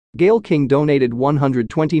Gayle King donated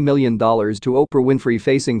 $120 million to Oprah Winfrey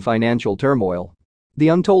facing financial turmoil. The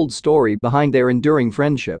untold story behind their enduring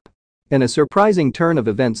friendship. In a surprising turn of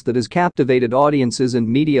events that has captivated audiences and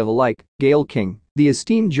media alike, Gayle King, the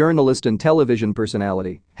esteemed journalist and television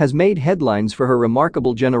personality, has made headlines for her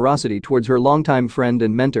remarkable generosity towards her longtime friend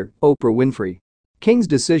and mentor, Oprah Winfrey. King's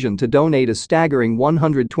decision to donate a staggering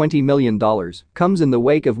 $120 million comes in the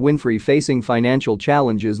wake of Winfrey facing financial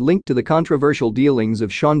challenges linked to the controversial dealings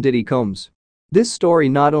of Diddy Combs. This story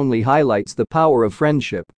not only highlights the power of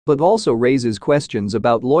friendship but also raises questions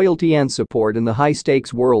about loyalty and support in the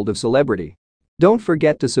high-stakes world of celebrity. Don't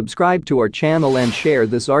forget to subscribe to our channel and share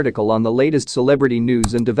this article on the latest celebrity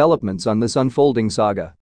news and developments on this unfolding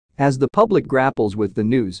saga. As the public grapples with the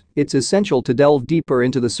news, it's essential to delve deeper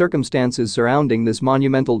into the circumstances surrounding this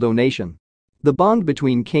monumental donation. The bond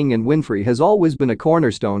between King and Winfrey has always been a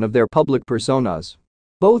cornerstone of their public personas.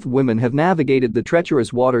 Both women have navigated the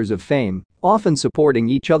treacherous waters of fame, often supporting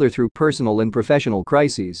each other through personal and professional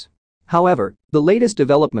crises. However, the latest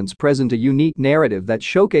developments present a unique narrative that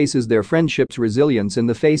showcases their friendship's resilience in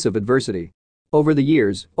the face of adversity. Over the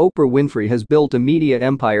years, Oprah Winfrey has built a media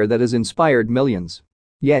empire that has inspired millions.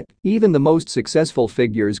 Yet, even the most successful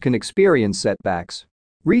figures can experience setbacks.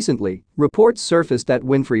 Recently, reports surfaced that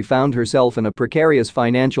Winfrey found herself in a precarious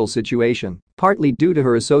financial situation, partly due to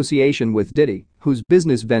her association with Diddy, whose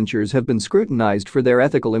business ventures have been scrutinized for their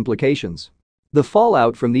ethical implications. The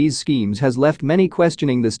fallout from these schemes has left many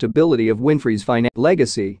questioning the stability of Winfrey's financial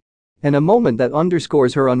legacy. In a moment that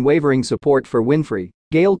underscores her unwavering support for Winfrey,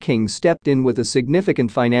 Gayle King stepped in with a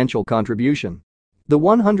significant financial contribution. The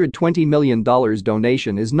 $120 million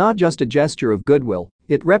donation is not just a gesture of goodwill,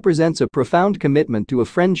 it represents a profound commitment to a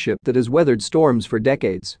friendship that has weathered storms for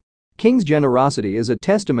decades. King's generosity is a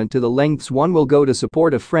testament to the lengths one will go to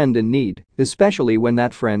support a friend in need, especially when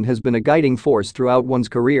that friend has been a guiding force throughout one's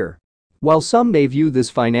career. While some may view this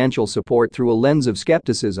financial support through a lens of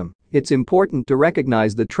skepticism, it's important to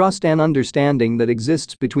recognize the trust and understanding that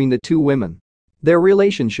exists between the two women. Their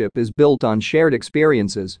relationship is built on shared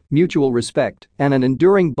experiences, mutual respect, and an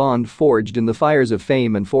enduring bond forged in the fires of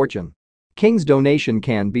fame and fortune. King's donation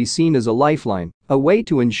can be seen as a lifeline, a way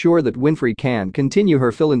to ensure that Winfrey can continue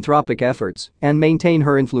her philanthropic efforts and maintain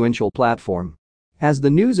her influential platform. As the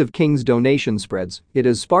news of King's donation spreads, it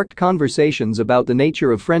has sparked conversations about the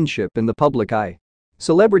nature of friendship in the public eye.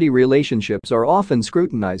 Celebrity relationships are often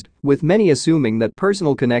scrutinized, with many assuming that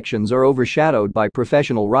personal connections are overshadowed by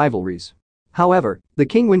professional rivalries. However, the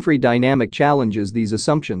King-Winfrey dynamic challenges these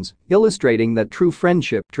assumptions, illustrating that true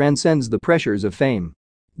friendship transcends the pressures of fame.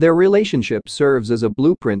 Their relationship serves as a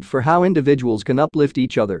blueprint for how individuals can uplift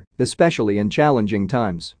each other, especially in challenging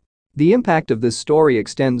times. The impact of this story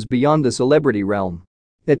extends beyond the celebrity realm.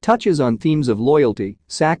 It touches on themes of loyalty,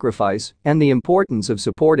 sacrifice, and the importance of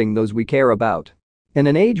supporting those we care about. In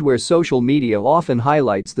an age where social media often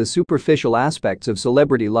highlights the superficial aspects of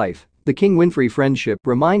celebrity life, the King-Winfrey friendship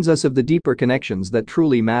reminds us of the deeper connections that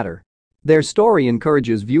truly matter. Their story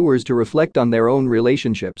encourages viewers to reflect on their own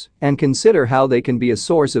relationships and consider how they can be a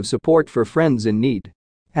source of support for friends in need.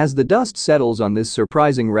 As the dust settles on this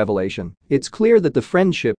surprising revelation, it's clear that the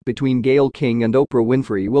friendship between Gayle King and Oprah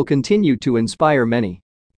Winfrey will continue to inspire many.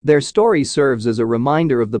 Their story serves as a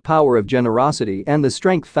reminder of the power of generosity and the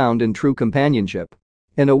strength found in true companionship.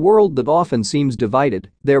 In a world that often seems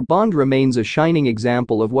divided, their bond remains a shining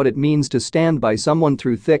example of what it means to stand by someone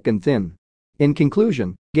through thick and thin. In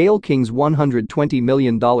conclusion, Gayle King's $120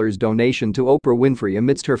 million donation to Oprah Winfrey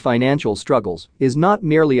amidst her financial struggles is not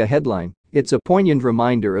merely a headline, it's a poignant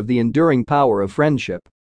reminder of the enduring power of friendship.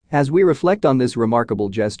 As we reflect on this remarkable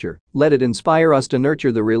gesture, let it inspire us to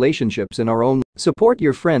nurture the relationships in our own lives. Support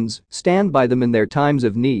your friends, stand by them in their times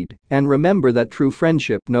of need, and remember that true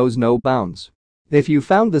friendship knows no bounds. If you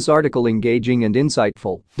found this article engaging and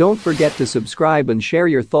insightful, don't forget to subscribe and share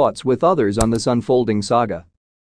your thoughts with others on this unfolding saga.